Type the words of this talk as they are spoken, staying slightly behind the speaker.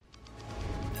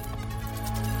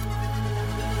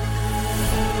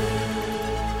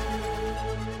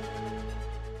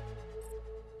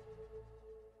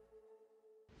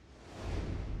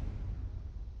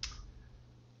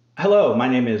Hello, my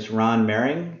name is Ron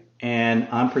Mehring, and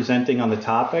I'm presenting on the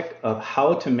topic of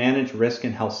how to manage risk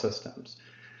in health systems.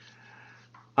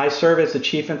 I serve as the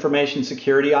Chief Information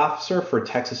Security Officer for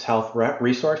Texas Health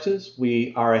Resources.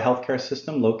 We are a healthcare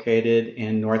system located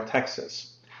in North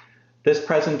Texas. This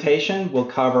presentation will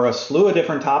cover a slew of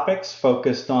different topics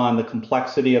focused on the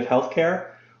complexity of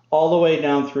healthcare, all the way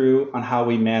down through on how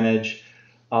we manage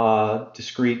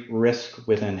discrete risk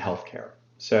within healthcare.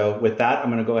 So with that, I'm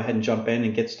going to go ahead and jump in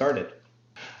and get started.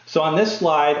 So on this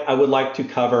slide, I would like to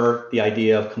cover the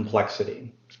idea of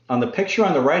complexity. On the picture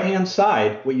on the right-hand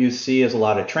side, what you see is a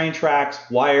lot of train tracks,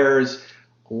 wires,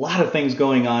 a lot of things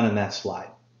going on in that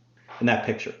slide, in that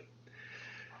picture.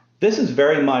 This is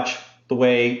very much the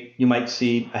way you might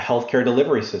see a healthcare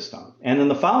delivery system. And in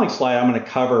the following slide, I'm going to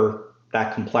cover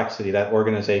that complexity, that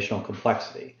organizational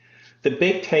complexity. The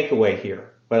big takeaway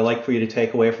here, what I'd like for you to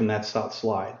take away from that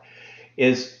slide,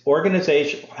 is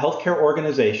healthcare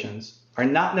organizations are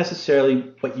not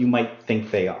necessarily what you might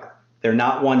think they are. They're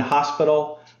not one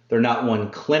hospital, they're not one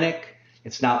clinic,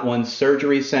 it's not one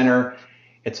surgery center.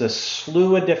 It's a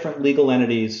slew of different legal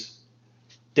entities,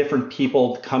 different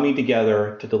people coming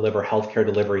together to deliver healthcare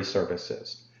delivery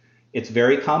services. It's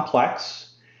very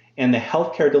complex, and the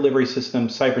healthcare delivery system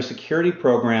cybersecurity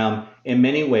program in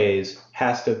many ways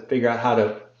has to figure out how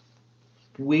to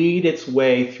weed its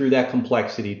way through that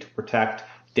complexity to protect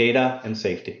data and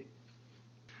safety.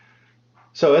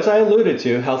 So as I alluded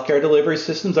to, healthcare delivery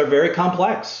systems are very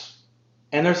complex.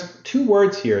 And there's two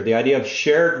words here, the idea of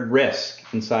shared risk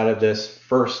inside of this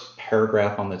first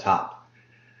paragraph on the top.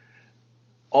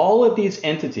 All of these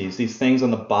entities, these things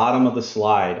on the bottom of the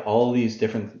slide, all of these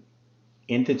different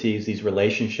entities, these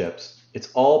relationships,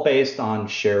 it's all based on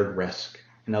shared risk.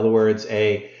 In other words,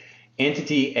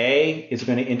 Entity A is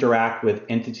going to interact with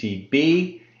entity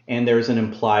B, and there's an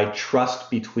implied trust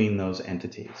between those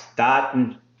entities. That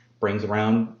brings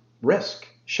around risk,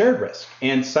 shared risk.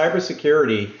 And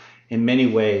cybersecurity, in many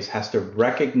ways, has to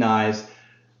recognize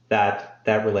that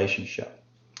relationship.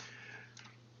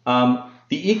 The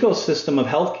ecosystem of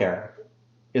healthcare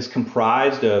is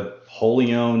comprised of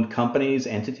wholly owned companies,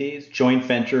 entities, joint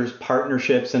ventures,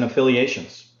 partnerships, and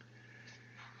affiliations.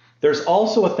 There's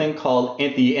also a thing called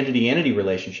the entity-entity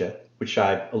relationship, which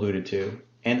I've alluded to,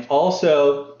 and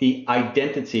also the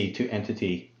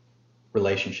identity-to-entity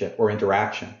relationship or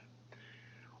interaction.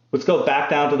 Let's go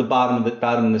back down to the bottom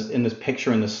in this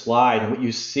picture in the slide, and what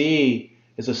you see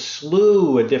is a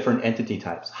slew of different entity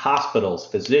types: hospitals,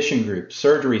 physician groups,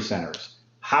 surgery centers,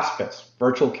 hospice,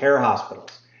 virtual care hospitals.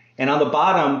 And on the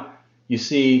bottom, you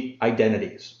see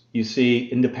identities. You see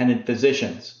independent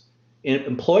physicians,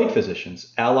 employed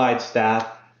physicians, allied staff,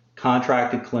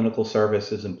 contracted clinical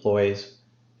services employees,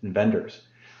 and vendors.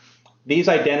 These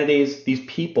identities, these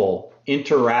people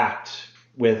interact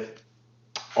with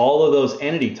all of those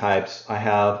entity types I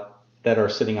have that are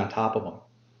sitting on top of them.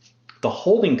 The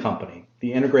holding company,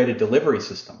 the integrated delivery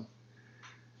system,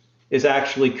 is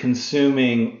actually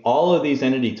consuming all of these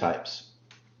entity types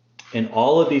and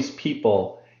all of these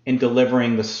people in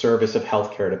delivering the service of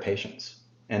healthcare to patients.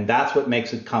 And that's what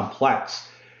makes it complex,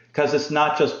 because it's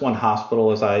not just one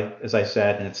hospital, as I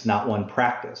said, and it's not one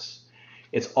practice.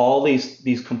 It's all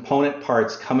these component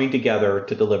parts coming together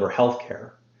to deliver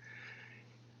healthcare.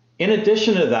 In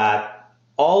addition to that,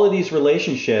 all of these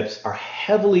relationships are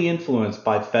heavily influenced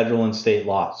by federal and state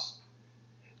laws.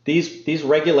 These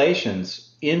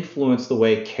regulations influence the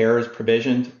way care is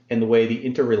provisioned and the way the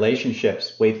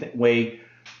interrelationships, way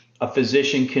a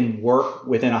physician can work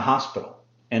within a hospital,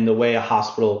 and the way a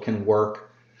hospital can work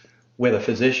with a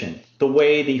physician, the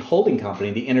way the holding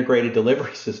company, the integrated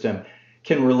delivery system,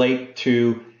 can relate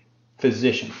to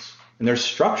physicians. And there's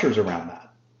structures around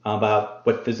that, about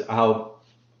how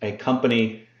a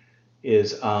company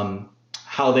is,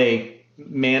 how they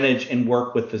manage and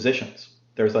work with physicians.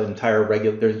 There's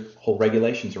whole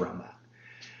regulations around that.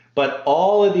 But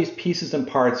all of these pieces and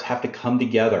parts have to come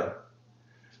together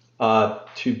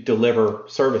to deliver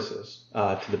services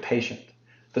to the patient.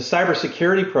 The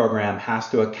cybersecurity program has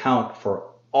to account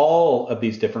for all of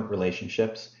these different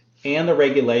relationships and the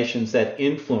regulations that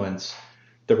influence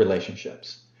the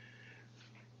relationships.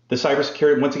 The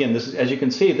cybersecurity, once again, this is, as you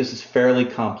can see, this is fairly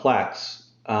complex,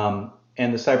 and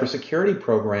the cybersecurity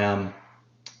program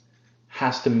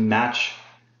has to match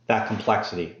that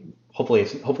complexity.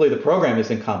 Hopefully the program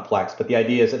isn't complex, but the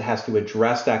idea is it has to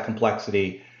address that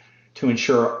complexity to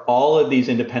ensure all of these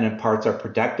independent parts are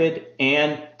protected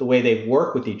and the way they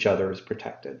work with each other is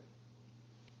protected.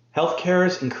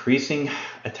 Healthcare's increasing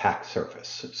attack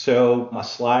surface. So a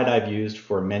slide I've used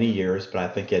for many years, but I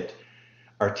think it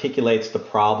articulates the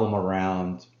problem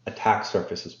around attack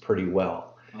surfaces pretty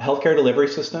well. Healthcare delivery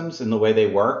systems, in the way they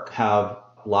work, have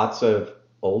lots of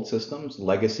old systems,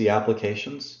 legacy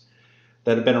applications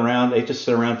that have been around. They just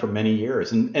sit around for many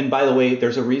years. And by the way,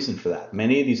 there's a reason for that.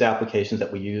 Many of these applications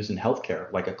that we use in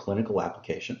healthcare, like a clinical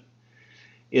application,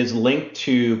 is linked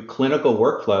to clinical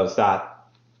workflows that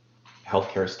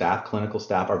healthcare staff, clinical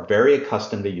staff are very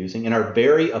accustomed to using and are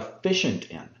very efficient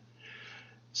in.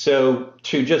 So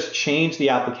to just change the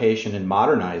application and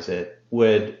modernize it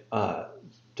would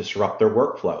disrupt their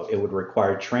workflow. It would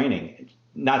require training,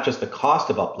 not just the cost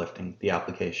of uplifting the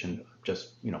application, just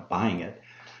buying it,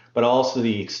 but also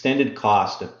the extended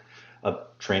cost of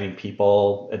training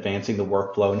people, advancing the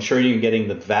workflow, ensuring you're getting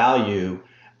the value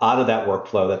out of that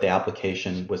workflow that the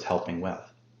application was helping with.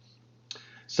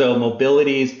 So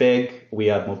mobility is big. We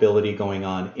have mobility going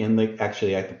on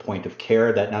actually at the point of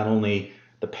care that not only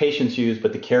the patients use,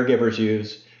 but the caregivers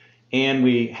use. And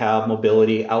we have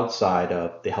mobility outside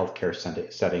of the healthcare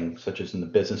setting, such as in the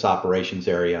business operations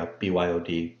area,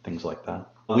 BYOD, things like that.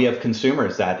 We have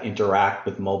consumers that interact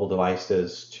with mobile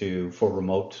devices for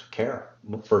remote care,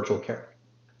 virtual care.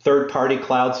 Third-party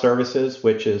cloud services,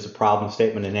 which is a problem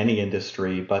statement in any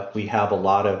industry, but we have a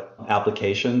lot of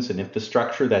applications and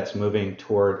infrastructure that's moving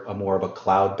toward a more of a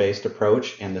cloud-based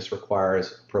approach, and this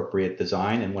requires appropriate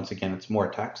design. And once again, it's more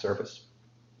attack surface.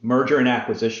 Merger and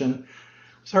acquisition.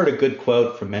 I heard a good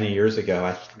quote from many years ago.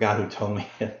 I forgot who told me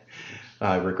it.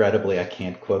 Regrettably, I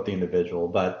can't quote the individual,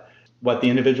 but what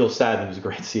the individual said, he was a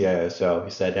great CIO, so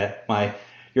he said,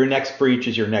 your next breach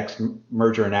is your next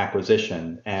merger and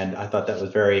acquisition. And I thought that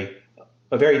was very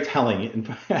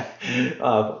telling,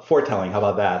 foretelling. How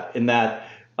about that? In that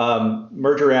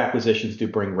merger acquisitions do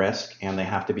bring risk, and they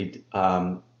have to be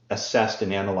assessed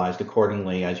and analyzed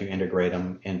accordingly as you integrate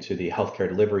them into the healthcare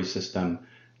delivery system,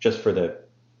 just for the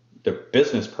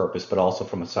business purpose, but also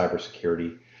from a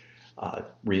cybersecurity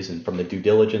reason, from the due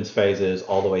diligence phases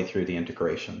all the way through the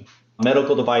integration.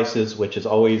 Medical devices, which is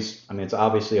always, it's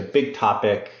obviously a big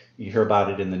topic. You hear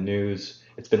about it in the news.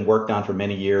 It's been worked on for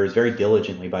many years, very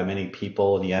diligently by many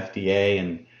people, the FDA,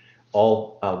 and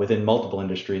all within multiple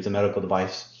industries, the medical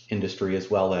device industry, as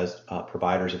well as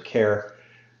providers of care.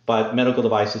 But medical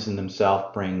devices in themselves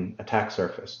bring attack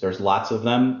surface. There's lots of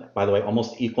them. By the way,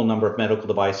 almost equal number of medical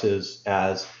devices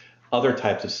as other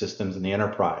types of systems in the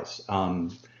enterprise.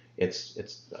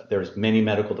 There's many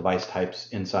medical device types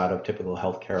inside of typical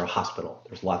healthcare or hospital.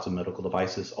 There's lots of medical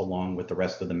devices along with the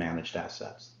rest of the managed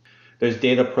assets. There's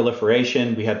data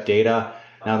proliferation. We have data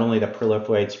not only that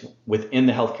proliferates within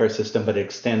the healthcare system, but it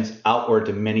extends outward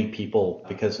to many people,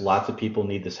 because lots of people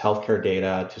need this healthcare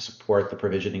data to support the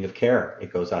provisioning of care.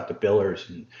 It goes out to billers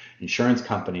and insurance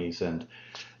companies and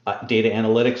data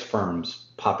analytics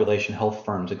firms, population health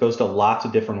firms. It goes to lots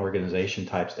of different organization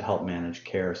types to help manage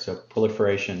care. So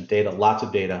proliferation, data, lots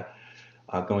of data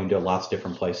going to lots of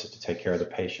different places to take care of the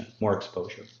patient, more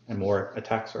exposure and more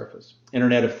attack surface.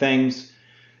 Internet of Things,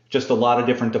 just a lot of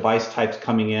different device types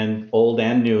coming in, old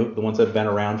and new, the ones that have been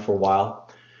around for a while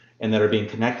and that are being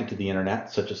connected to the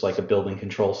internet, such as like a building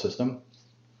control system,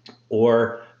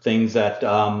 or things that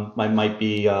might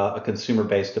be a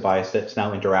consumer-based device that's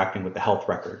now interacting with the health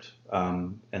records,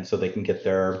 and so they can get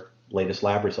their latest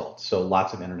lab results. So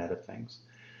lots of Internet of Things.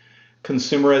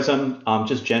 Consumerism,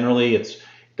 just generally,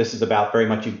 this is about, very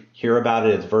much you hear about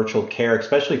it, it's virtual care,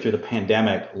 especially through the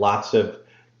pandemic, lots of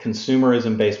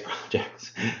consumerism-based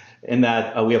projects in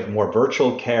that we have more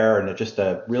virtual care and just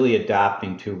really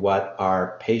adapting to what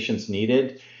our patients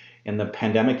needed. In the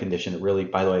pandemic condition, it really,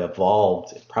 by the way,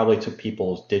 evolved. It probably took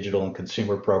people's digital and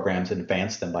consumer programs and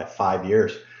advanced them by 5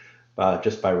 years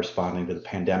just by responding to the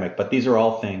pandemic. But these are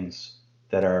all things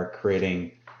that are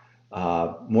creating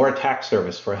more attack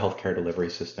surface for a healthcare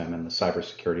delivery system, and the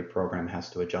cybersecurity program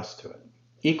has to adjust to it.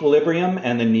 Equilibrium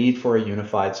and the need for a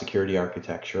unified security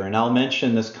architecture. And I'll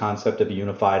mention this concept of a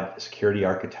unified security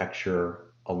architecture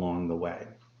along the way.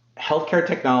 Healthcare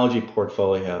technology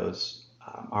portfolios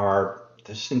are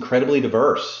just incredibly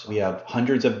diverse. We have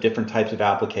hundreds of different types of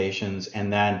applications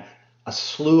and then a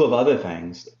slew of other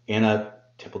things in a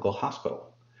typical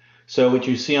hospital. So what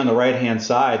you see on the right-hand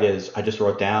side is I just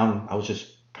wrote down, I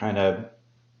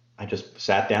just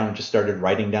sat down and just started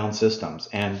writing down systems.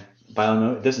 And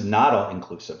this is not all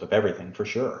inclusive of everything, for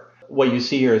sure. What you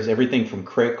see here is everything from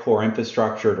core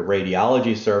infrastructure to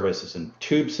radiology services and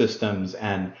tube systems.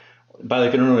 And by the way,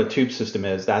 if you don't know what a tube system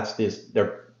is,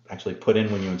 they're actually put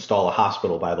in when you install a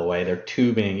hospital, by the way. They're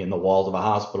tubing in the walls of a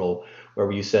hospital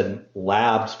where you send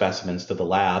lab specimens to the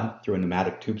lab through a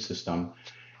pneumatic tube system.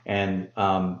 And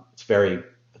it's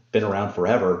been around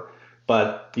forever.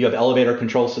 But you have elevator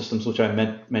control systems, which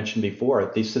I mentioned before.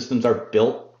 These systems are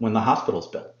built when the hospital's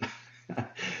built.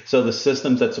 So the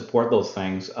systems that support those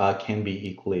things can be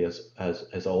equally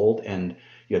as old. And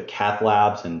you have cath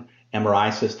labs and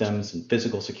MRI systems and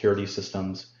physical security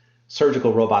systems,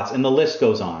 surgical robots, and the list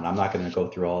goes on. I'm not going to go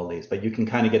through all of these, but you can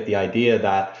kind of get the idea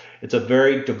that it's a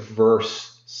very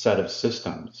diverse set of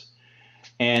systems.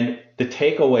 And the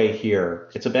takeaway here,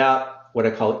 it's about what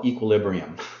I call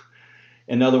equilibrium.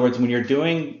 In other words, when you're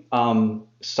doing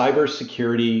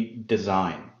cybersecurity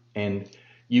design, and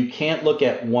you can't look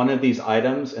at one of these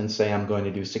items and say, I'm going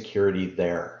to do security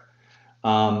there.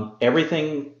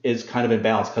 Everything is kind of in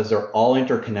balance because they're all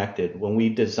interconnected. When we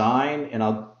design, and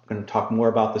I'm going to talk more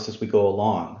about this as we go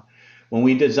along, when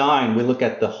we design, we look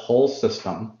at the whole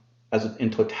system as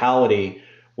in totality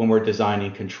when we're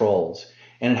designing controls.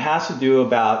 And it has to do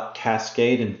about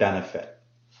cascade and benefit.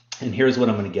 And here's what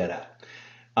I'm going to get at.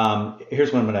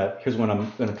 Here's what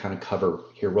I'm going to kind of cover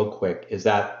here real quick is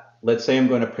that let's say I'm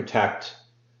going to protect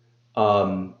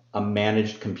a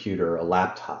managed computer, a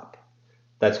laptop.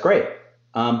 That's great.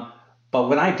 But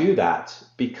when I do that,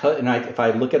 if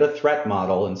I look at a threat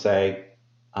model and say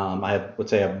let's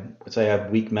say I have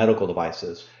weak medical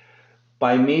devices,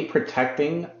 by me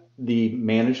protecting the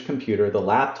managed computer, the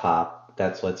laptop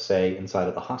that's let's say inside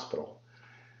of the hospital,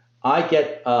 I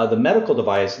get the medical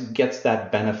device gets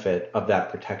that benefit of that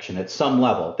protection at some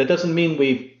level. That doesn't mean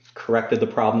we've corrected the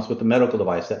problems with the medical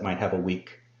device that might have a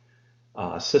weak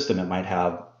system. It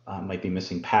might be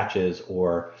missing patches,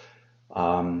 or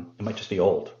it might just be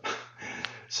old.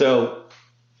 So,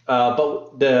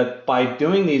 by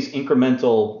doing these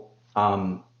incremental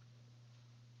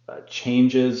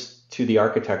changes to the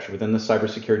architecture within the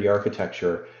cybersecurity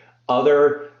architecture,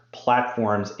 other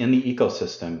platforms in the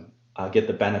ecosystem get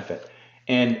the benefit.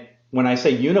 And when I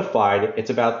say unified, it's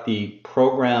about the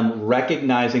program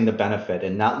recognizing the benefit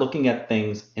and not looking at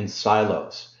things in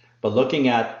silos, but looking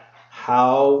at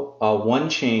how one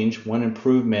change, one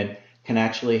improvement can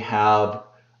actually have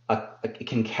it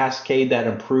can cascade that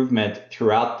improvement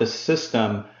throughout the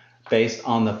system based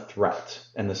on the threat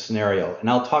and the scenario. And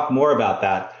I'll talk more about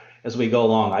that as we go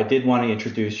along. I did want to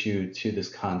introduce you to this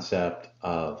concept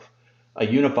of a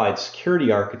unified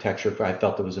security architecture. I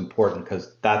felt it was important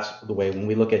because that's the way when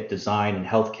we look at design in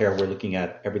healthcare, we're looking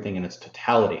at everything in its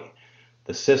totality,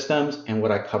 the systems and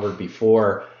what I covered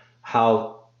before,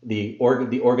 how the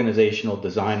organizational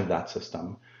design of that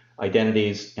system,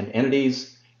 identities and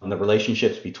entities, and the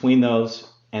relationships between those,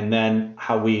 and then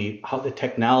how the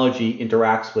technology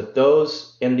interacts with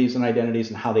those entities and identities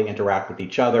and how they interact with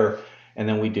each other. And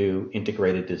then we do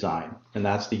integrated design. And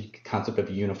that's the concept of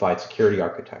a unified security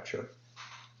architecture.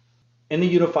 In the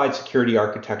unified security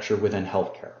architecture within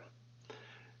healthcare,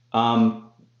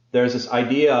 there's this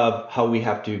idea of how we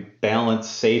have to balance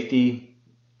safety,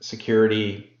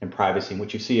 security, and privacy. And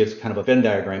what you see is kind of a Venn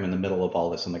diagram in the middle of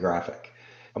all this in the graphic.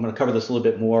 I'm going to cover this a little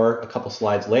bit more a couple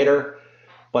slides later.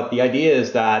 But the idea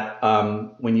is that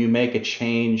when you make a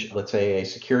change, let's say a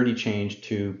security change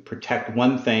to protect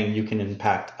one thing, you can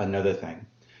impact another thing.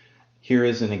 Here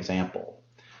is an example,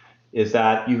 is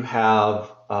that you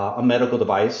have a medical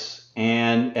device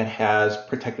and it has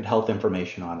protected health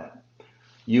information on it.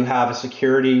 You have a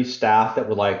security staff that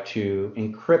would like to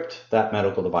encrypt that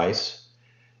medical device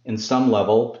in some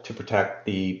level to protect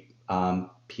the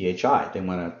PHI. They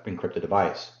want to encrypt the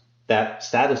device. That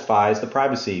satisfies the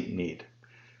privacy need.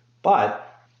 But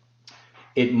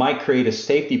it might create a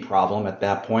safety problem at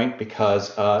that point because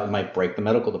it might break the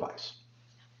medical device.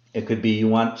 It could be you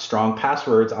want strong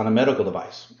passwords on a medical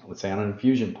device, let's say on an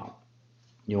infusion pump.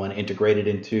 You want to integrate it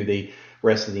into the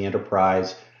rest of the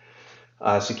enterprise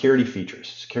security features,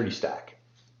 security stack.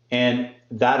 And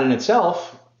that in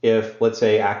itself, if let's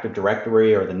say Active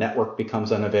Directory or the network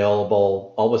becomes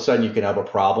unavailable, all of a sudden you could have a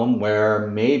problem where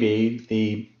maybe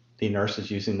the nurse is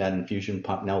using that infusion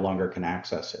pump no longer can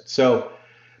access it. So,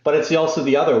 but it's also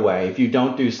the other way. If you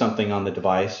don't do something on the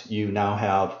device, you now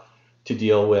have to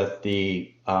deal with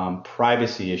the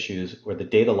privacy issues or the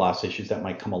data loss issues that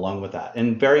might come along with that.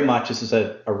 And very much this is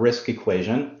a risk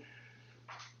equation.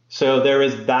 So there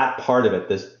is that part of it,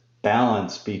 this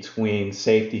balance between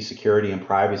safety, security, and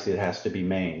privacy that has to be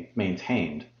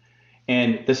maintained.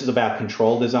 And this is about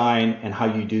control design and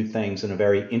how you do things in a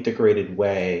very integrated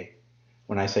way.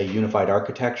 When I say unified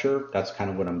architecture, that's kind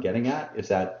of what I'm getting at, is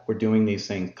that we're doing these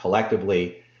things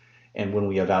collectively. And when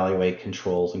we evaluate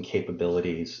controls and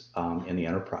capabilities in the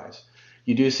enterprise,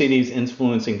 you do see these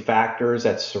influencing factors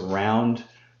that surround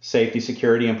safety,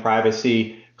 security, and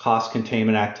privacy, cost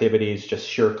containment activities, just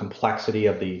sheer complexity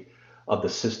of the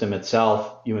system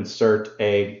itself. You insert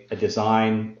a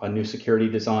design, a new security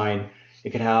design, it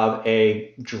could have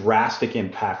a drastic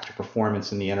impact to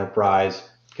performance in the enterprise.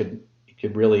 It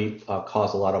could really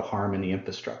cause a lot of harm in the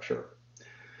infrastructure.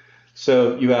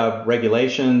 So you have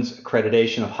regulations,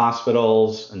 accreditation of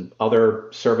hospitals and other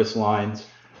service lines,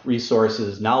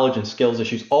 resources, knowledge and skills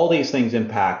issues. All these things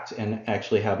impact and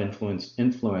actually have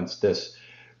influence this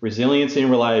resiliency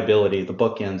and reliability, the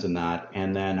bookends in that,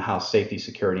 and then how safety,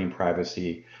 security, and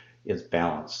privacy is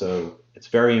balanced. So it's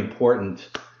very important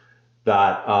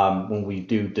that when we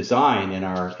do design in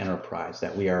our enterprise,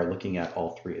 that we are looking at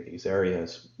all three of these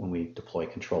areas when we deploy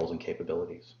controls and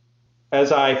capabilities.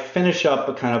 As I finish up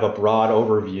a kind of a broad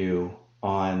overview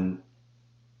on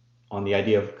the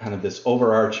idea of kind of this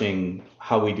overarching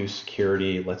how we do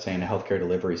security, let's say in a healthcare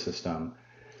delivery system,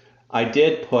 I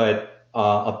did put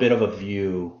a bit of a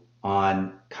view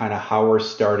on kind of how we're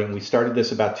starting. We started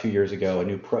this about 2 years ago.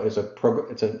 It's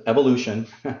an evolution,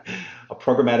 a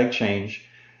programmatic change.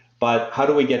 But how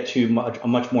do we get to a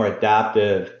much more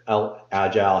adaptive,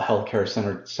 agile,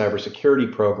 healthcare-centered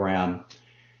cybersecurity program?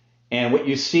 And what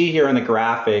you see here in the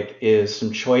graphic is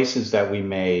some choices that we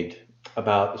made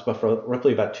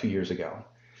roughly about 2 years ago.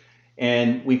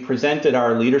 And we presented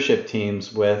our leadership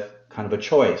teams with kind of a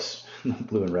choice,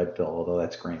 blue and red pill, although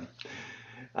that's green.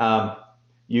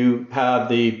 You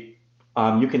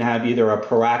can have either a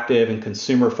proactive and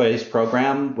consumer-faced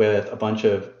program with a bunch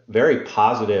of very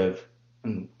positive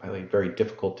and very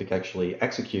difficult to actually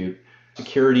execute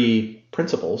security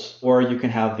principles, or you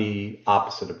can have the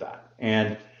opposite of that.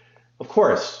 And of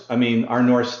course, I mean,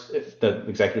 the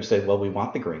executives say, well, we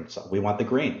want the green, so we want the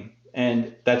green.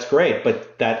 And that's great,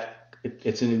 but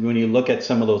when you look at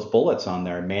some of those bullets on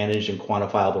there, managed and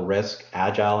quantifiable risk,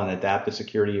 agile and adaptive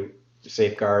security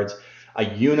safeguards, a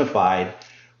unified,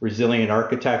 resilient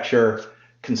architecture,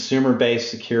 consumer-based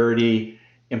security,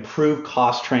 improved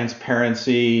cost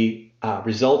transparency,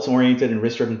 results-oriented and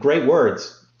risk-driven. Great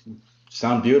words,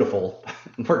 sound beautiful,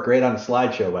 work great on a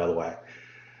slideshow, by the way.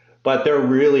 But they're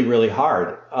really, really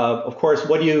hard. Of course,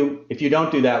 if you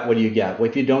don't do that, what do you get? Well,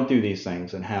 if you don't do these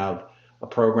things and have a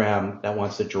program that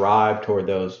wants to drive toward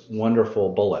those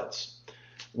wonderful bullets,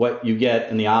 what you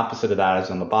get in the opposite of that is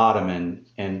on the bottom.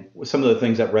 And some of the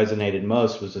things that resonated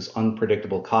most was this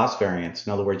unpredictable cost variance.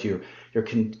 In other words, you're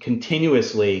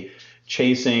continuously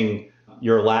chasing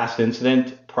your last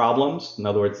incident problems. In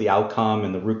other words, the outcome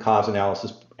and the root cause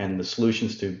analysis and the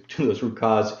solutions to those root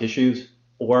cause issues,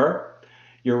 or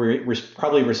you're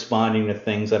probably responding to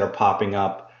things that are popping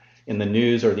up in the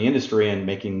news or the industry and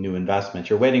making new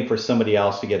investments. You're waiting for somebody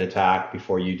else to get attacked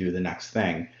before you do the next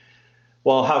thing.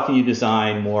 Well, how can you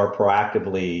design more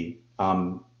proactively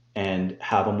and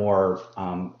have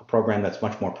a program that's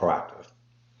much more proactive?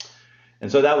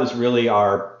 And so that was really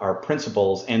our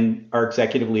principles, and our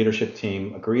executive leadership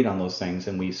team agreed on those things,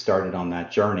 and we started on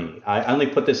that journey. I only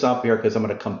put this up here because I'm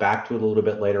going to come back to it a little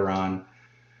bit later on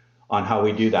how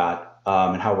we do that.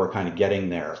 And how we're kind of getting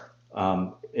there.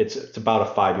 It's about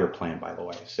a 5-year plan, by the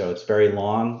way. So it's very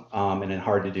long and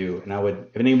hard to do. And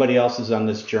if anybody else is on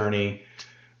this journey,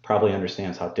 probably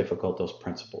understands how difficult those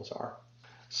principles are.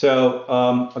 So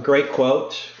a great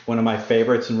quote, one of my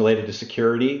favorites and related to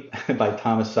security by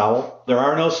Thomas Sowell. There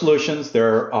are no solutions,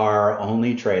 there are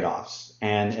only trade-offs.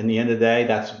 And in the end of the day,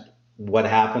 that's what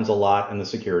happens a lot in the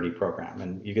security program.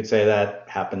 And you could say that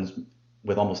happens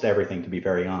with almost everything, to be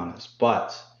very honest.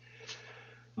 But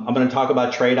I'm going to talk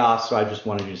about trade-offs, so I just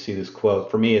wanted you to see this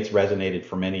quote. For me, it's resonated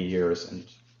for many years and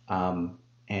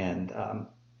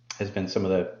has been some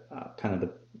of the kind of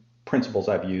the principles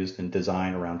I've used in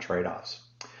design around trade-offs.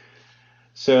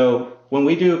 So when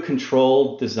we do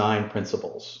controlled design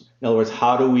principles, in other words,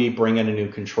 how do we bring in a new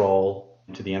control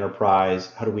to the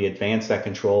enterprise? How do we advance that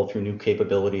control through new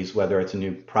capabilities, whether it's a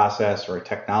new process or a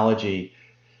technology?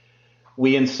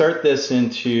 We insert this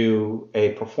into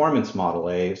a performance model,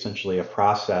 essentially a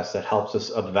process that helps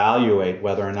us evaluate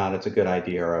whether or not it's a good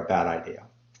idea or a bad idea.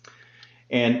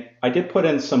 And I did put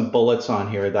in some bullets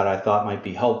on here that I thought might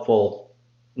be helpful.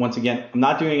 Once again, I'm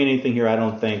not doing anything here I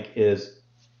don't think is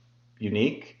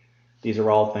unique. These are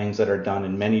all things that are done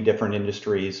in many different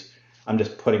industries. I'm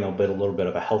just putting a little bit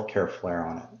of a healthcare flair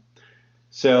on it.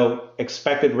 So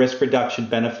expected risk reduction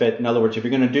benefit, in other words, if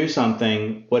you're going to do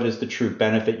something, what is the true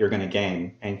benefit you're going to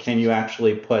gain? And can you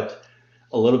actually put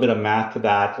a little bit of math to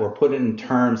that, or put it in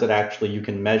terms that actually you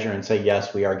can measure and say,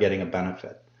 yes, we are getting a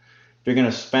benefit? If you're going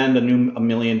to spend $1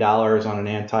 million on an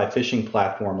anti-phishing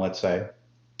platform, let's say,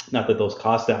 not that those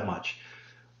cost that much,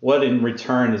 what in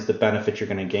return is the benefit you're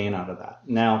going to gain out of that?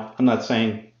 Now, I'm not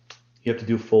saying you have to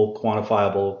do full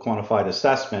quantified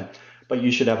assessment, but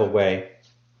you should have a way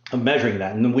of measuring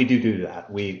that, and we do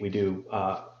that. We do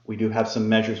have some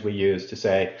measures we use to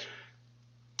say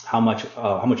how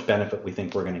much benefit we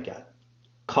think we're going to get.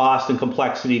 cost and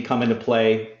complexity come into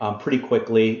play pretty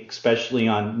quickly, especially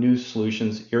on new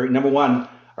solutions. Number one, I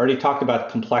already talked about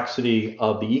complexity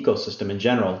of the ecosystem in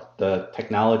general, the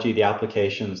technology, the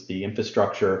applications, the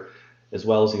infrastructure, as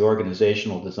well as the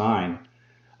organizational design.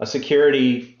 A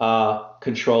security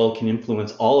control can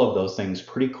influence all of those things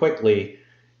pretty quickly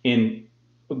in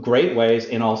great ways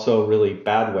and also really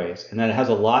bad ways. And that has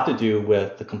a lot to do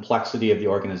with the complexity of the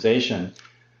organization.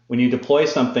 When you deploy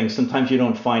something, sometimes you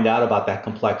don't find out about that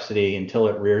complexity until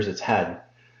it rears its head.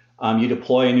 You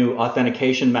deploy a new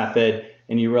authentication method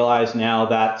and you realize now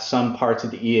that some parts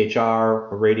of the EHR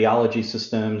or radiology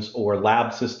systems or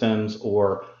lab systems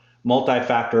or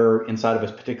multi-factor inside of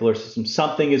a particular system,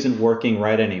 something isn't working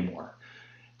right anymore.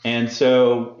 And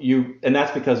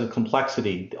that's because of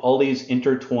complexity. All these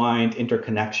intertwined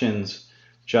interconnections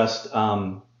just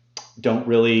don't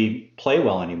really play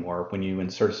well anymore when you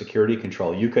insert security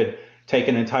control. You could take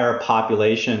an entire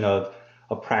population of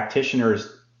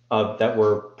practitioners that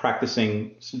were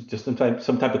practicing just some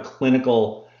type of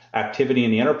clinical activity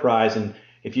in the enterprise, and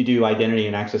if you do identity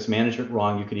and access management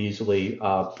wrong, you could easily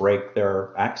break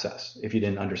their access if you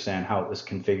didn't understand how it was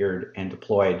configured and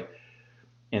deployed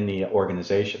in the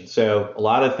organization. So a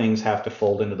lot of things have to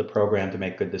fold into the program to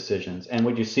make good decisions. And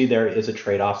what you see there is a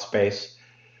trade-off space.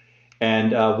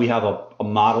 And we have a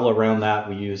model around that.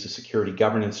 We use a security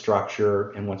governance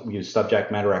structure, and we use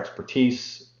subject matter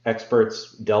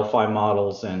experts, Delphi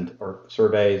models or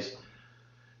surveys,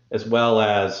 as well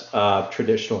as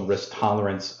traditional risk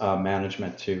tolerance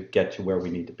management to get to where we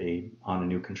need to be on a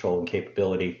new control and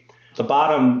capability. The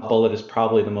bottom bullet is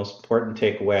probably the most important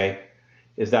takeaway,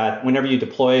 is that whenever you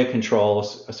deploy a control, a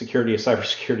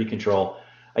cybersecurity control,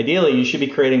 ideally you should be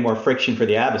creating more friction for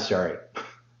the adversary.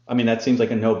 I mean, that seems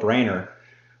like a no-brainer.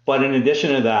 But in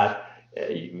addition to that,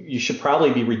 you should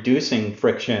probably be reducing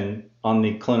friction on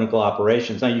the clinical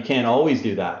operations. Now, you can't always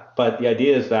do that, but the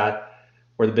idea is that,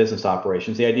 or the business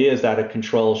operations, the idea is that a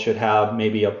control should have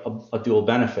maybe a dual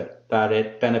benefit, that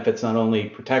it benefits not only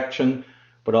protection,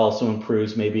 but also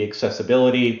improves maybe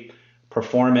accessibility,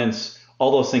 performance.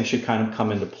 All those things should kind of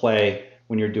come into play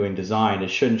when you're doing design.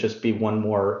 It shouldn't just be one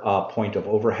more point of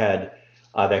overhead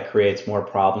that creates more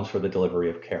problems for the delivery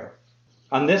of care.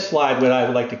 On this slide, what I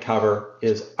would like to cover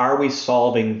is, are we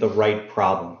solving the right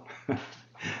problem?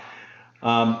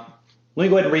 Let me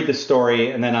go ahead and read the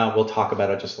story, and then we'll talk about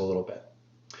it just a little bit.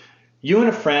 You and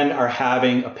a friend are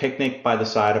having a picnic by the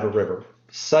side of a river.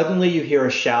 Suddenly you hear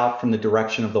a shout from the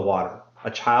direction of the water.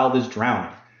 A child is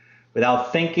drowning.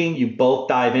 Without thinking, you both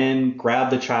dive in,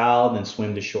 grab the child, and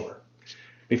swim to shore.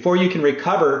 Before you can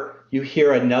recover, you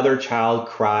hear another child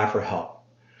cry for help.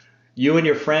 You and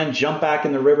your friend jump back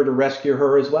in the river to rescue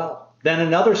her as well. Then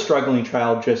another struggling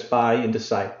child drifts by into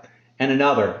sight, and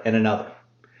another, and another.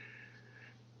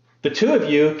 The two of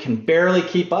you can barely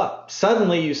keep up.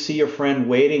 Suddenly you see your friend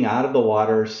wading out of the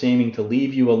water, seeming to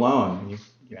leave you alone.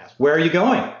 You ask, "Where are you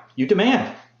going?" You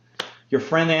demand. Your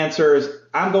friend answers,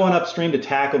 "I'm going upstream to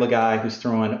tackle the guy who's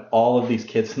throwing all of these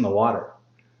kids in the water."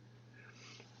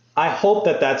 I hope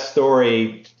that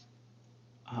story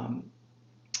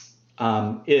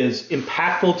is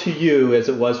impactful to you as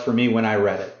it was for me when I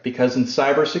read it. Because in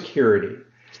cybersecurity,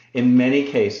 in many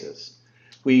cases,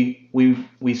 we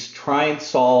try and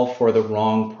solve for the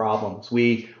wrong problems.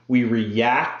 We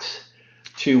react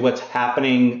to what's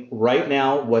happening right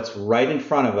now, what's right in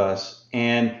front of us,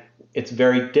 and it's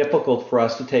very difficult for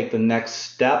us to take the next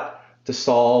step to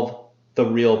solve the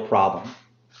real problem.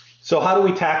 So how do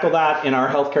we tackle that in our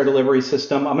healthcare delivery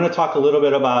system? I'm going to talk a little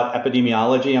bit about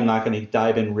epidemiology. I'm not going to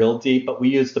dive in real deep, but we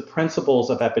use the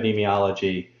principles of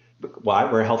epidemiology. Why?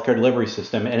 We're a healthcare delivery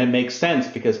system, and it makes sense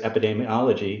because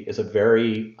epidemiology is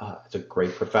it's a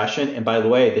great profession. And by the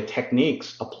way, the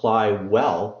techniques apply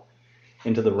well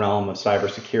into the realm of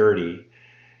cybersecurity.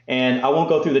 And I won't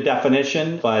go through the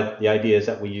definition, but the idea is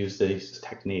that we use this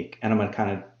technique, and I'm going to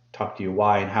kind of talk to you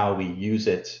why and how we use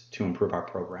it to improve our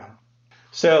program.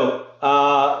 So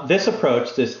this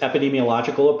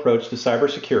epidemiological approach to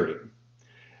cybersecurity,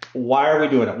 why are we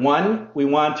doing it? One, we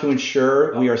want to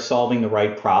ensure we are solving the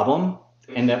right problem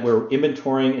and that we're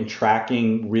inventorying and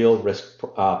tracking real risk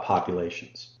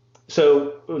populations.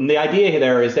 So the idea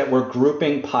there is that we're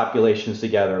grouping populations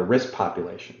together, risk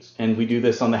populations. And we do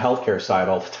this on the healthcare side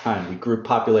all the time. We group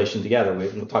populations together.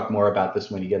 We'll talk more about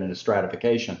this when you get into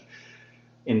stratification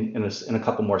in a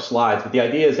couple more slides. But the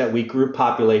idea is that we group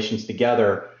populations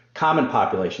together. Common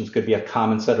populations could be a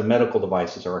common set of medical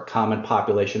devices or a common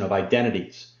population of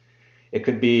identities. It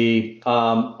could be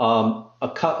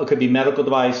medical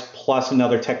device plus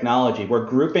another technology. We're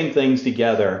grouping things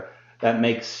together that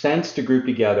make sense to group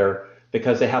together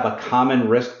because they have a common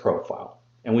risk profile.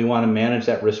 and we want to manage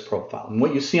that risk profile. And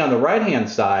what you see on the right-hand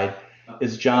side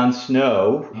is John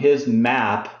Snow, his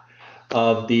map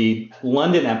of the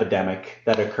London epidemic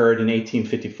that occurred in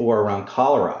 1854 around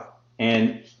cholera.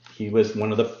 And he was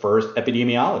one of the first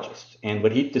epidemiologists. And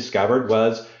what he discovered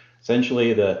was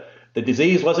essentially the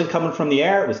disease wasn't coming from the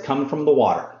air, it was coming from the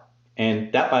water.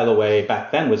 And that, by the way,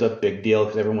 back then was a big deal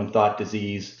because everyone thought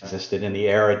disease existed in the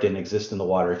air. It didn't exist in the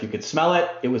water. If you could smell it,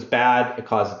 it was bad. It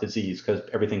caused disease because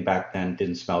everything back then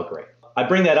didn't smell great. I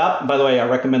bring that up. By the way, I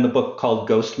recommend the book called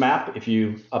Ghost Map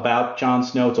about John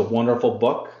Snow. It's a wonderful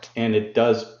book, and it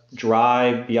does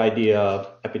drive the idea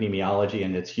of epidemiology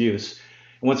and its use.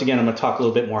 And once again, I'm going to talk a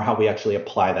little bit more how we actually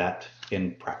apply that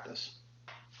in practice.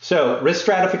 So risk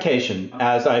stratification,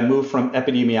 as I move from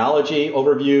epidemiology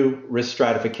overview, risk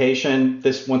stratification,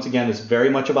 this once again is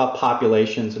very much about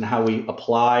populations and how we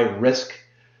apply risk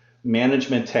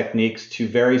management techniques to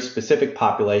very specific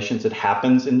populations. It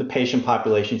happens in the patient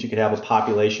populations. You could have a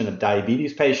population of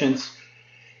diabetes patients.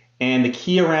 And the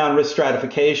key around risk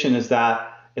stratification is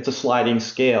that it's a sliding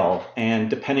scale.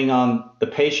 And depending on the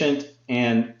patient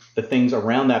and the things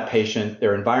around that patient,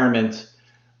 their environment,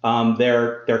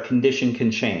 their condition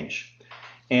can change.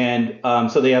 And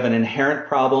so they have an inherent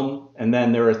problem, and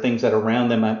then there are things that around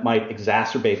them that might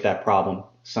exacerbate that problem.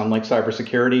 Some like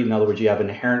cybersecurity. In other words, you have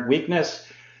inherent weakness,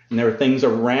 and there are things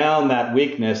around that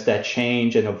weakness that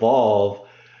change and evolve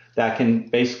that can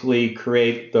basically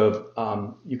create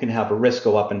you can have a risk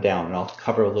go up and down. And I'll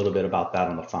cover a little bit about that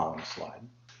on the following slide.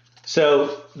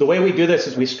 So the way we do this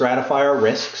is we stratify our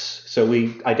risks. So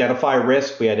we identify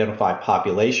risk, we identify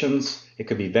populations. It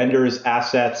could be vendors,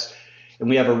 assets, and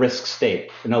we have a risk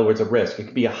state. In other words, a risk. It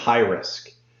could be a high risk.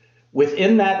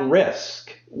 Within that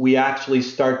risk, we actually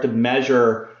start to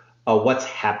measure what's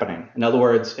happening. In other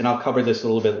words, and I'll cover this a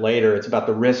little bit later, it's about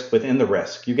the risk within the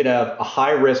risk. You could have a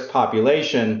high risk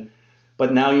population,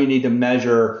 but now you need to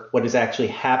measure what is actually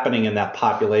happening in that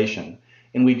population.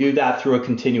 And we do that through a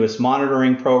continuous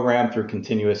monitoring program, through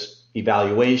continuous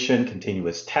evaluation,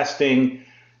 continuous testing.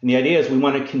 And the idea is we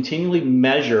want to continually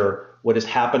measure what is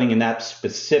happening in that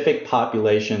specific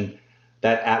population,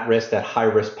 that at-risk, that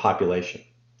high-risk population.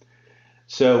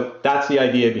 So that's the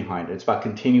idea behind it. It's about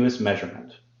continuous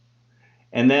measurement.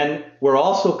 And then we're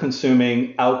also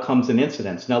consuming outcomes and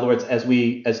incidents. In other words, as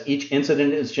each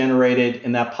incident is generated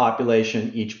in that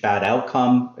population, each bad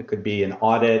outcome, it could be an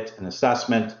audit, an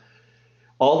assessment,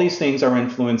 all these things are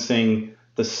influencing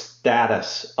the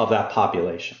status of that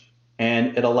population.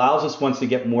 And it allows us once to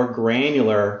get more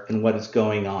granular in what is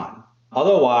going on.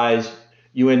 Otherwise,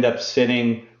 you end up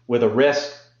sitting with a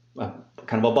risk, kind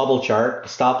of a bubble chart, a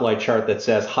stoplight chart that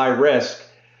says high risk,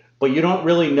 but you don't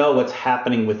really know what's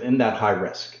happening within that high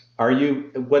risk.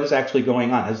 What is actually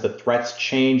going on? Has the threats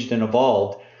changed and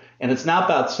evolved? And it's not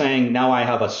about saying now I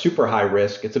have a super high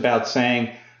risk. It's about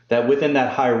saying that within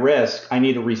that high risk, I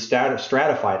need to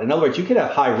stratify it. In other words, you could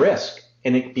have high risk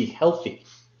and it be healthy.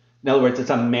 In other words, it's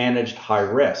a managed high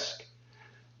risk.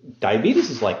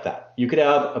 Diabetes is like that. You could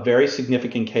have a very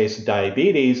significant case of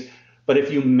diabetes, but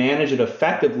if you manage it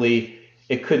effectively,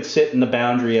 it could sit in the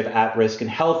boundary of at risk and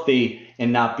healthy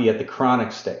and not be at the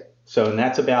chronic state. And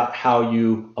that's about how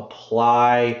you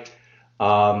apply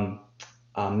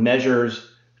measures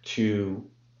to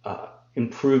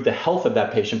improve the health of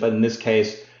that patient, but in this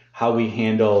case, how we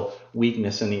handle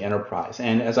weakness in the enterprise.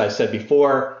 And as I said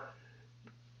before,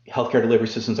 healthcare delivery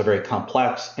systems are very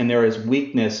complex, and there is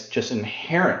weakness just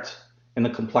inherent in the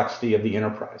complexity of the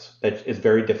enterprise that is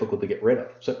very difficult to get rid of.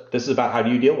 So this is about how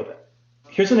do you deal with it.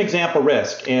 Here's an example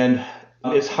risk, and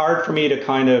it's hard for me to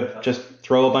kind of just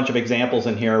throw a bunch of examples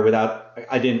in here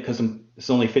because it's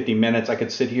only 50 minutes. I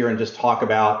could sit here and just talk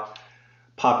about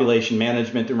population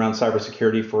management around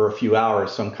cybersecurity for a few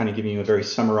hours. So I'm kind of giving you a very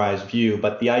summarized view.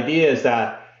 But the idea is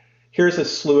that here's a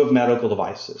slew of medical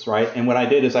devices, right? And what I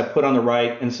did is I put on the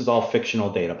right, and this is all fictional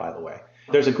data, by the way.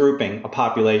 There's a grouping, a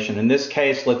population. In this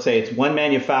case, let's say it's one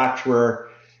manufacturer.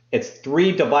 It's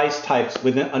 3 device types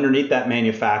underneath that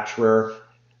manufacturer.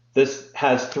 This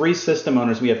has 3 system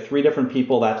owners. We have 3 different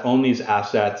people that own these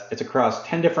assets. It's across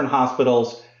 10 different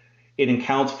hospitals. It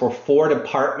accounts for 4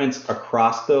 departments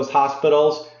across those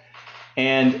hospitals.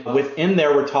 And within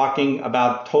there, we're talking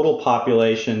about total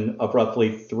population of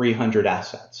roughly 300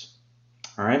 assets.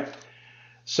 All right.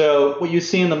 So what you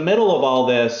see in the middle of all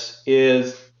this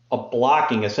is a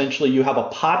blocking. Essentially, you have a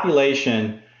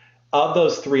population of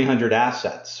those 300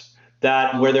 assets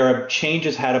where there are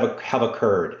changes have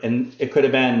occurred. And it could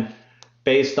have been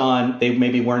based on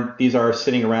these are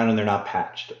sitting around and they're not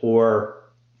patched, or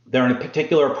they're in a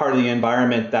particular part of the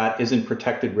environment that isn't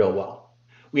protected real well.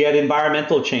 We had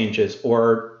environmental changes,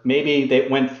 or maybe they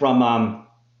went from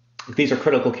These are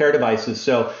critical care devices.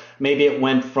 So maybe it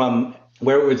went from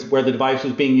where the device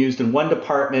was being used in one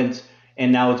department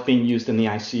and now it's being used in the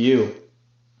ICU.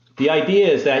 The idea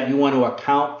is that you want to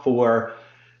account for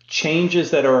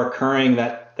changes that are occurring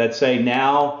that say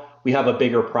now we have a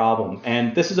bigger problem.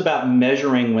 And this is about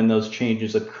measuring when those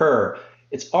changes occur.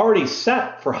 It's already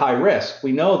set for high risk.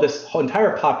 We know this whole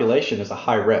entire population is a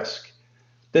high risk.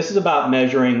 This is about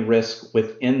measuring risk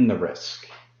within the risk.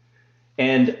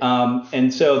 And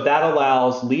so that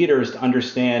allows leaders to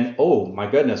understand, oh my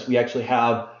goodness, we actually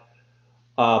have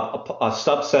a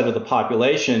subset of the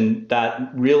population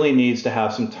that really needs to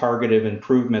have some targeted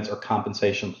improvements or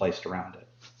compensation placed around it.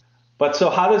 But so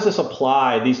how does this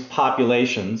apply, these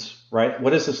populations, right? What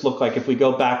does this look like if we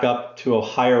go back up to a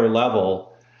higher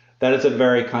level? That is a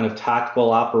very kind of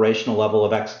tactical, operational level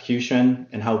of execution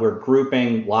and how we're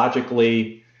grouping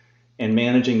logically and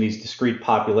managing these discrete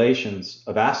populations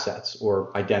of assets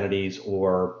or identities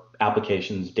or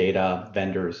applications, data,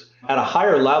 vendors. At a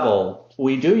higher level,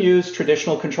 we do use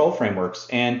traditional control frameworks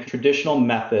and traditional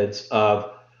methods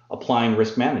of applying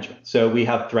risk management. So we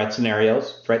have threat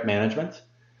scenarios, threat management,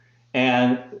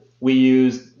 and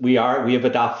we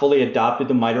have fully adopted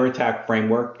the MITRE ATT&CK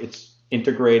framework. It's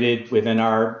integrated within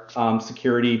our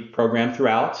security program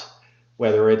throughout,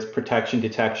 whether it's protection,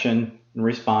 detection, and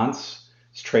response.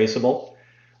 It's traceable.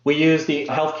 We use the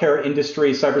healthcare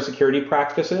industry cybersecurity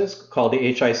practices called the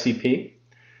HICP,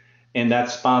 and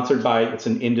that's sponsored by, it's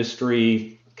an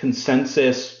industry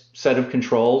consensus set of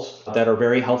controls that are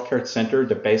very healthcare centered.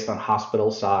 They're based on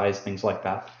hospital size, things like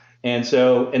that. And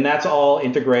that's all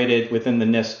integrated within the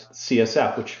NIST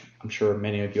CSF, which I'm sure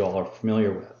many of you all are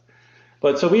familiar with.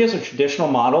 But so we use a traditional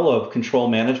model of control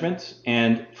management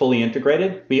and fully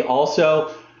integrated. We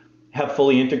also have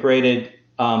fully integrated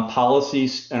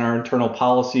policies and our internal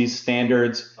policies,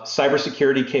 standards,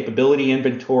 cybersecurity capability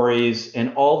inventories,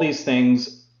 and all these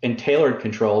things and tailored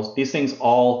controls. These things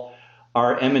all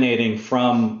are emanating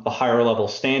from the higher level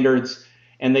standards,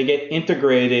 and they get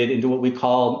integrated into what we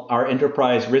call our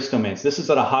enterprise risk domains. This is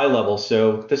at a high level,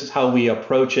 so this is how we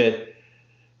approach it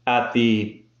at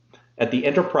the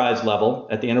enterprise level,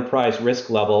 at the enterprise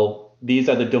risk level. These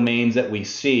are the domains that we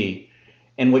see.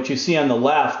 And what you see on the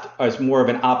left is more of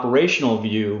an operational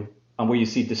view where you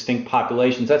see distinct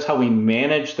populations. That's how we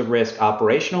manage the risk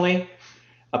operationally.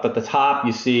 Up at the top,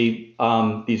 you see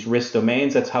these risk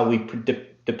domains. That's how we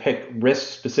depict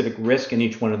specific risk in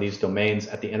each one of these domains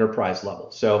at the enterprise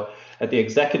level. So at the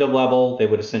executive level, they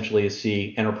would essentially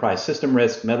see enterprise system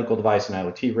risk, medical device and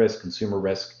IoT risk, consumer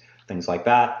risk, things like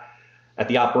that. At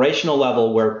the operational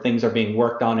level, where things are being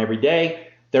worked on every day,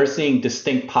 they're seeing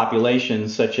distinct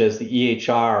populations such as the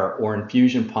EHR or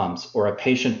infusion pumps or a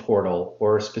patient portal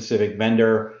or a specific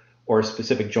vendor or a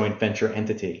specific joint venture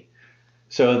entity.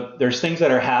 So there's things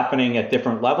that are happening at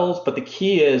different levels, but the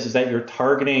key is that you're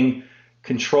targeting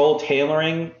control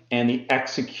tailoring and the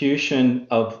execution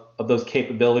of those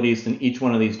capabilities in each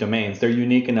one of these domains. They're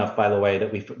unique enough, by the way,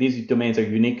 that these domains are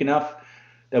unique enough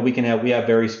that we have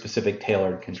very specific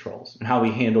tailored controls and how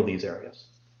we handle these areas.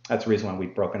 That's the reason why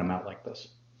we've broken them out like this.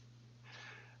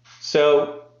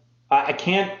 So I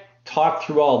can't talk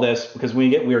through all this because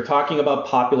we are talking about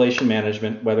population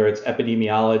management, whether it's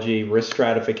epidemiology, risk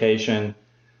stratification,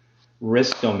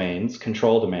 risk domains,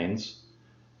 control domains.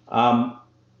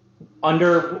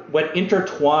 Under what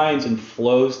intertwines and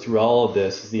flows through all of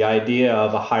this is the idea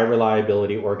of a high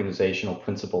reliability organizational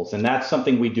principles. And that's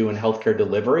something we do in healthcare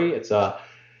delivery. It's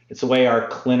the way our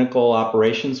clinical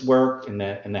operations work in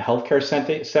the healthcare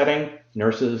setting.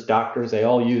 Nurses, doctors, they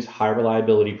all use high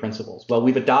reliability principles. Well,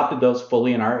 we've adopted those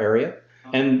fully in our area.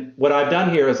 And what I've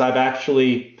done here is I've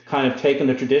actually kind of taken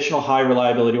the traditional high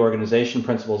reliability organization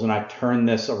principles and I've turned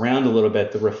this around a little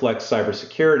bit to reflect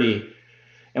cybersecurity.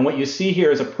 And what you see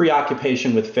here is a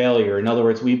preoccupation with failure. In other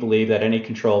words, we believe that any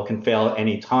control can fail at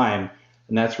any time.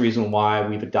 And that's the reason why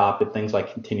we've adopted things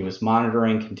like continuous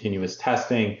monitoring, continuous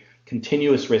testing,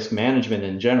 continuous risk management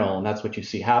in general. And that's what you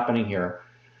see happening here.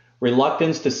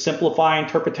 Reluctance to simplify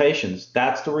interpretations.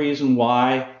 That's the reason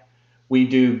why we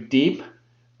do deep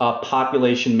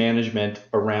population management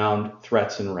around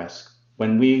threats and risk.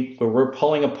 When we're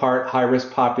pulling apart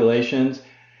high-risk populations,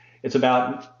 it's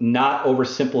about not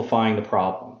oversimplifying the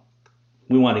problem.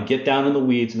 We want to get down in the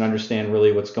weeds and understand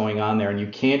really what's going on there. And you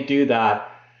can't do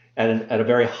that at a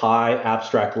very high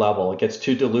abstract level. It gets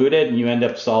too diluted and you end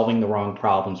up solving the wrong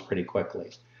problems pretty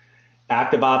quickly.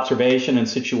 Active observation and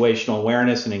situational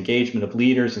awareness and engagement of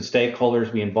leaders and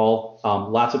stakeholders. We involve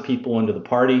lots of people into the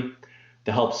party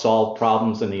to help solve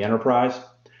problems in the enterprise.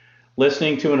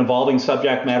 Listening to and involving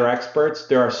subject matter experts.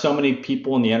 There are so many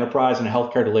people in the enterprise and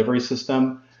healthcare delivery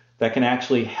system that can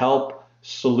actually help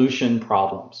solution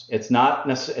problems. It's not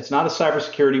a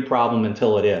cybersecurity problem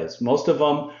until it is. Most of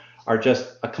them are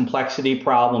just a complexity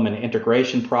problem, an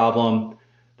integration problem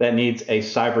that needs a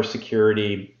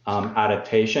cybersecurity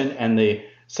adaptation, and the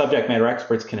subject matter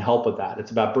experts can help with that.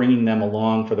 It's about bringing them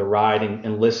along for the ride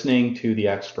and listening to the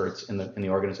experts in the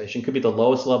organization. It could be the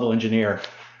lowest level engineer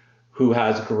who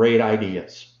has great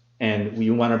ideas, and we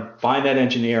want to find that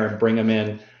engineer and bring them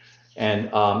in and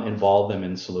involve them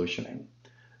in solutioning.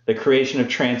 The creation of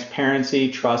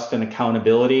transparency, trust, and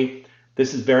accountability.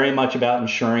 This is very much about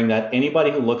ensuring that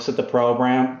anybody who looks at the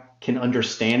program can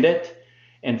understand it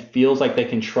and feels like they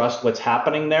can trust what's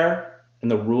happening there and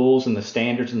the rules and the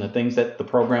standards and the things that the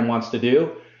program wants to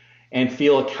do, and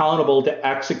feel accountable to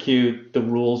execute the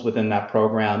rules within that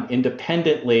program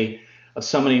independently of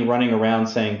somebody running around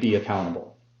saying, be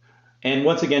accountable. And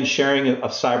once again, sharing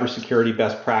of cybersecurity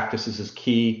best practices is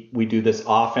key. We do this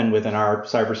often within our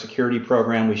cybersecurity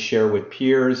program. We share with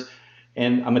peers,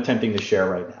 and I'm attempting to share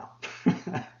right now.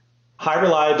 High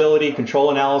reliability,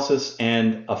 control analysis,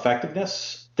 and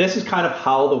effectiveness. This is kind of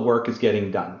how the work is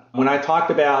getting done. When I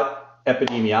talked about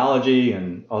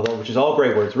epidemiology, which is all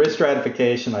great words, risk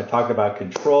stratification, I talked about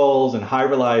controls and high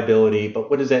reliability,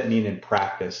 but what does that mean in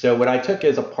practice? So what I took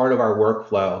as a part of our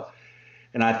workflow,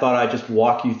 and I thought I'd just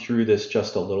walk you through this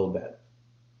just a little bit.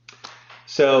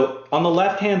 So on the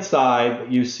left-hand side,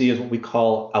 what you see is what we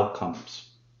call outcomes.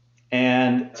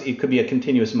 And it could be a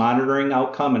continuous monitoring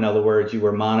outcome. In other words, you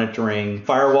were monitoring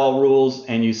firewall rules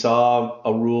and you saw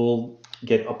a rule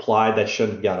get applied that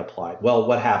shouldn't have got applied. Well,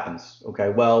 what happens? Okay,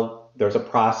 well, there's a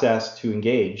process to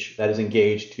engage that is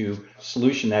engaged to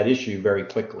solution that issue very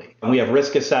quickly. And we have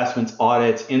risk assessments,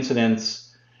 audits,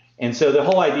 incidents. And so the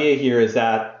whole idea here is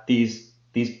that these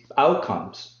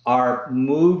outcomes are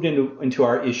moved into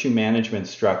our issue management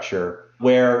structure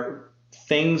where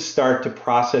things start to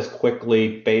process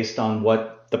quickly based on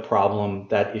what the problem,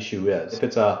 that issue is. If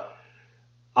it's a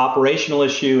operational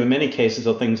issue, in many cases,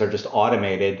 those things are just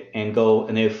automated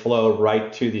and they flow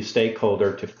right to the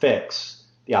stakeholder to fix,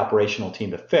 the operational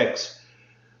team to fix.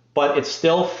 But it's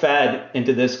still fed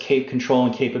into this control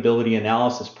and capability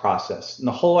analysis process. And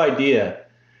the whole idea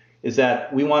is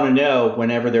that we want to know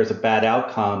whenever there's a bad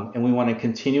outcome, and we want to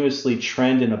continuously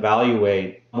trend and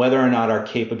evaluate whether or not our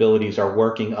capabilities are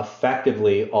working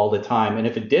effectively all the time. And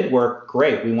if it did work,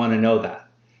 great, we want to know that.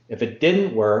 If it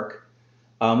didn't work,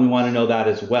 we want to know that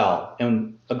as well.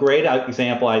 And a great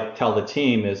example I tell the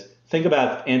team is, think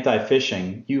about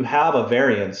anti-phishing. You have a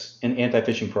variance in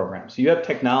anti-phishing programs. You have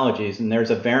technologies and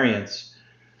there's a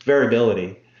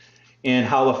variability in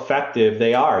how effective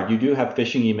they are. You do have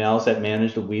phishing emails that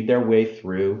manage to weed their way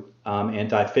through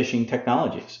anti-phishing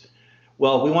technologies.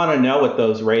 Well, we want to know what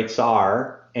those rates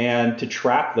are and to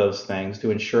track those things to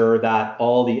ensure that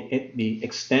all the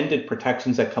extended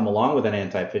protections that come along with an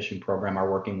anti-phishing program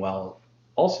are working well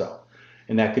also.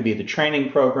 And that could be the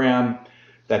training program,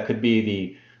 that could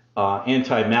be the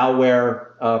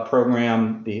anti-malware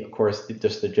program, of course,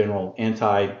 just the general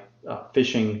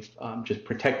anti-phishing, just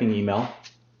protecting email.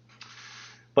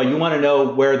 But you want to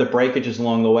know where the breakage is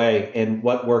along the way and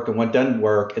what worked and what doesn't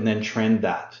work, and then trend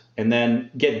that. And then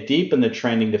get deep in the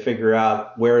trending to figure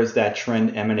out where is that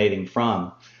trend emanating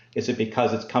from. Is it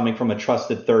because it's coming from a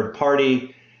trusted third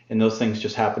party and those things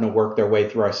just happen to work their way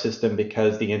through our system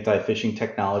because the anti-phishing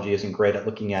technology isn't great at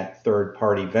looking at third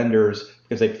party vendors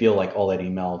because they feel like all that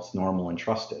email is normal and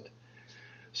trusted.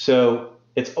 So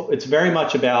it's very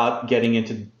much about getting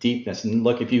into deepness. And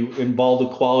look, if you involve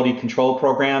the quality control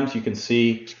programs, you can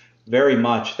see very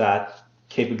much that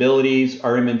capabilities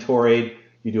are inventoried.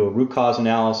 You do a root cause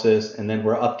analysis, and then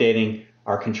we're updating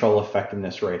our control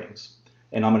effectiveness ratings.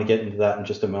 And I'm going to get into that in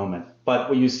just a moment. But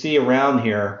what you see around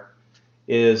here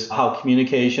is how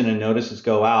communication and notices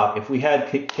go out. If we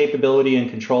had capability and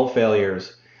control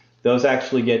failures, those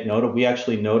actually get noted. We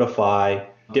actually notify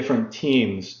different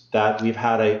teams that we've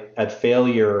had a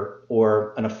failure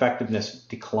or an effectiveness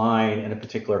decline in a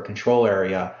particular control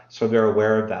area, so they're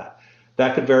aware of that.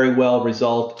 That could very well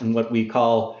result in what we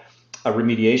call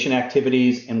remediation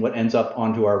activities and what ends up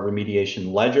onto our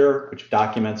remediation ledger, which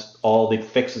documents all the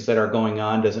fixes that are going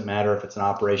on. Doesn't matter if it's an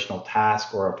operational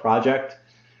task or a project.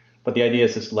 But the idea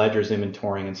is this ledger is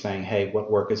inventorying and saying, hey, what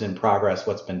work is in progress,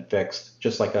 what's been fixed,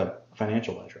 just like a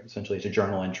financial ledger. Essentially, it's a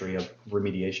journal entry of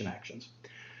remediation actions.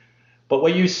 But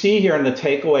what you see here in the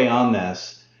takeaway on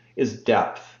this is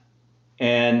depth.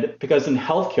 And because in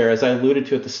healthcare, as I alluded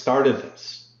to at the start of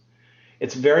this,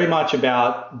 it's very much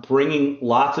about bringing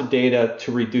lots of data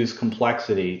to reduce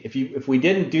complexity. If we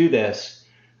didn't do this,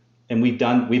 and we've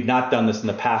not done this in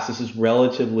the past, this is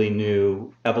relatively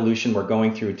new evolution we're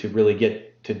going through to really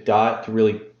get to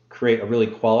really create a really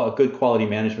a good quality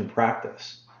management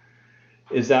practice,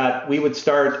 is that we would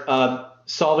start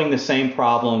solving the same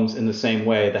problems in the same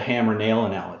way, the hammer nail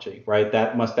analogy, right?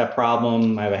 That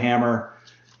problem, I have a hammer,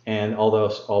 and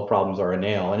all problems are a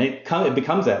nail, and it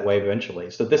becomes that way eventually.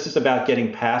 So this is about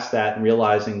getting past that and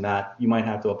realizing that you might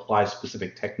have to apply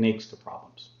specific techniques to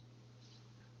problems.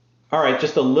 All right,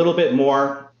 just a little bit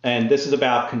more, and this is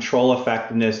about control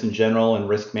effectiveness in general and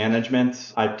risk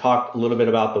management. I talked a little bit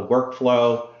about the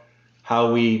workflow,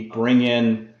 how we bring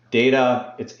in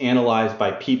data, it's analyzed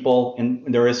by people, and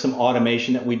there is some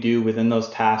automation that we do within those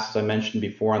tasks, as I mentioned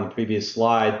before on the previous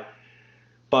slide.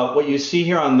 But what you see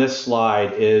here on this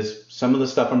slide is some of the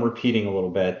stuff I'm repeating a little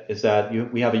bit, is that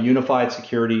we have a unified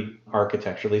security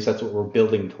architecture, at least that's what we're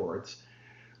building towards.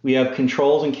 We have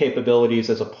controls and capabilities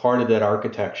as a part of that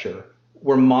architecture.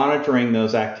 We're monitoring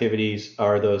those activities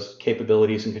or those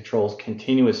capabilities and controls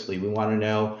continuously. We want to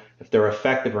know if they're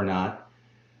effective or not.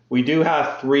 We do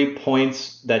have 3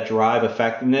 points that drive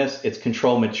effectiveness. It's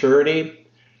control maturity,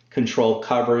 control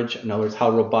coverage, in other words, how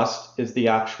robust is the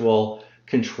actual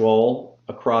control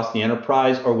across the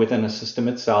enterprise or within a system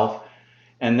itself,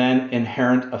 and then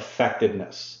inherent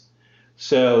effectiveness.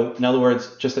 So in other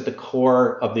words, just at the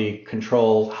core of the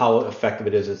control, how effective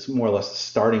it is, it's more or less the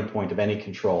starting point of any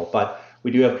control. But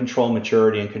we do have control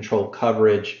maturity and control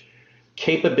coverage.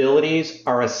 Capabilities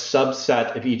are a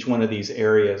subset of each one of these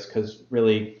areas, because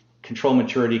really control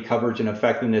maturity, coverage, and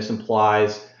effectiveness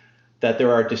implies that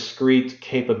there are discrete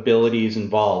capabilities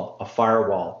involved: a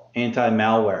firewall,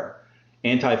 anti-malware,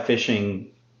 anti-phishing,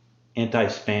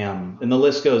 anti-spam, and the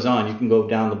list goes on. You can go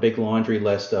down the big laundry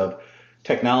list of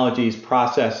technologies,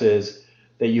 processes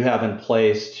that you have in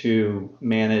place to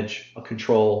manage a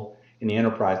control in the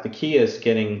enterprise. The key is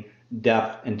getting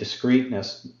depth and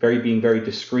discreteness, being very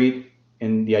discreet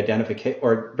in the identification,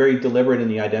 or very deliberate in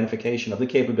the identification of the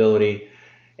capability,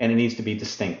 and it needs to be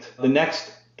distinct. The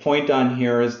next point on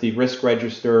here is the risk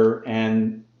register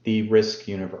and the risk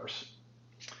universe.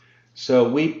 So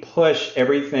we push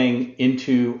everything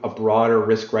into a broader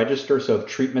risk register. So if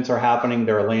treatments are happening,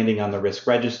 they're landing on the risk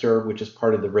register, which is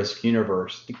part of the risk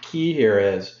universe. The key here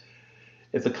is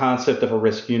the concept of a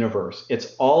risk universe.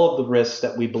 It's all of the risks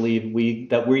that we believe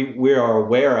we are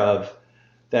aware of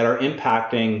that are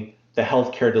impacting the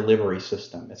healthcare delivery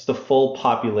system. It's the full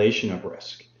population of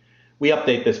risk. We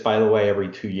update this, by the way, every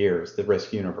 2 years, the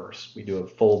risk universe. We do a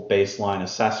full baseline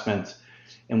assessment,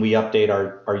 and we update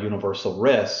our universal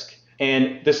risk.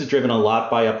 And this is driven a lot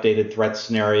by updated threat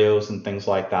scenarios and things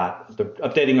like that.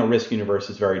 Updating a risk universe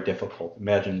is very difficult.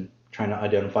 Imagine trying to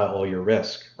identify all your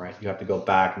risk, right? You have to go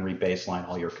back and re-baseline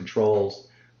all your controls.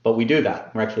 But we do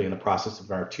that. We're actually in the process of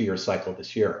our 2-year cycle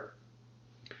this year.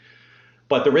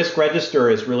 But the risk register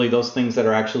is really those things that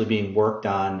are actually being worked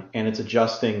on, and it's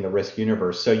adjusting the risk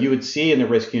universe. So you would see in the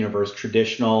risk universe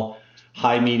traditional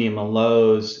high, medium, and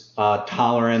lows,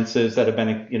 tolerances that have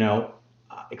been,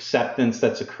 acceptance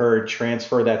that's occurred,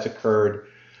 transfer that's occurred,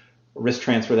 risk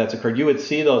transfer that's occurred. You would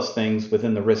see those things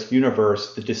within the risk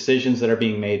universe, the decisions that are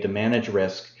being made to manage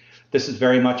risk. This is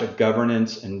very much a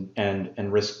governance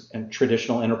and risk and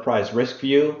traditional enterprise risk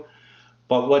view.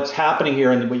 But what's happening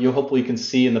here, and what you hopefully can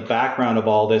see in the background of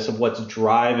all this, of what's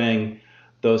driving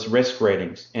those risk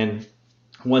ratings. And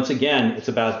once again, it's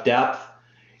about depth.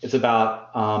 It's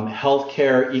about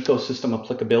healthcare ecosystem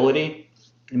applicability,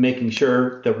 and making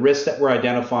sure the risks that we're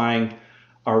identifying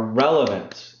are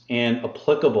relevant and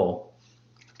applicable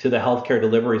to the healthcare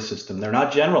delivery system. They're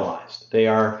not generalized. We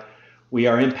are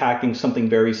impacting something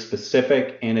very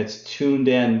specific, and it's tuned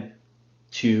in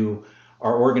to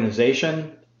our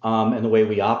organization and the way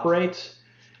we operate,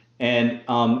 and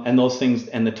those things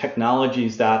and the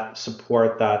technologies that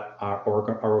support that our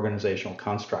organizational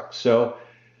construct. So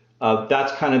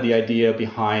that's kind of the idea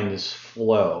behind this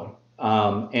flow.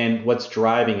 And what's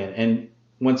driving it. And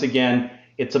once again,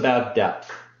 it's about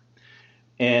depth.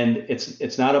 And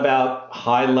it's not about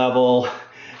high level,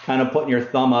 kind of putting your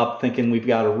thumb up thinking we've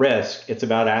got a risk. It's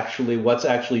about what's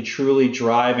actually truly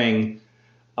driving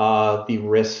the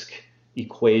risk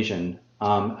equation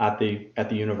at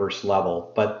the universe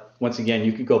level. But once again,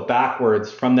 you could go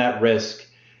backwards from that risk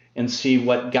and see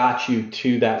what got you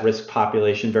to that risk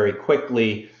population very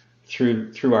quickly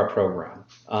through our program,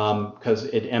 because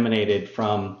it emanated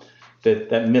from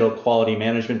that middle quality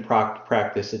management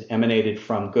practice. It emanated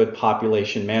from good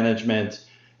population management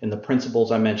and the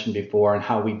principles I mentioned before, and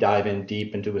how we dive in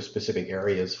deep into specific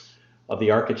areas of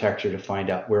the architecture to find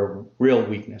out where real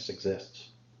weakness exists.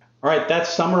 All right,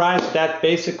 that's summarized. That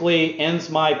basically ends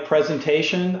my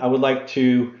presentation. I would like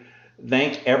to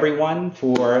thank everyone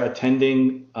for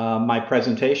attending my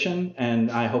presentation, and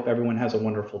I hope everyone has a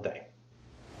wonderful day.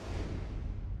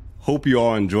 Hope you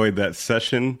all enjoyed that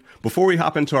session. Before we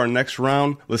hop into our next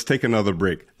round, let's take another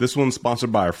break. This one's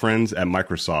sponsored by our friends at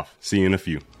Microsoft. See you in a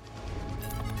few.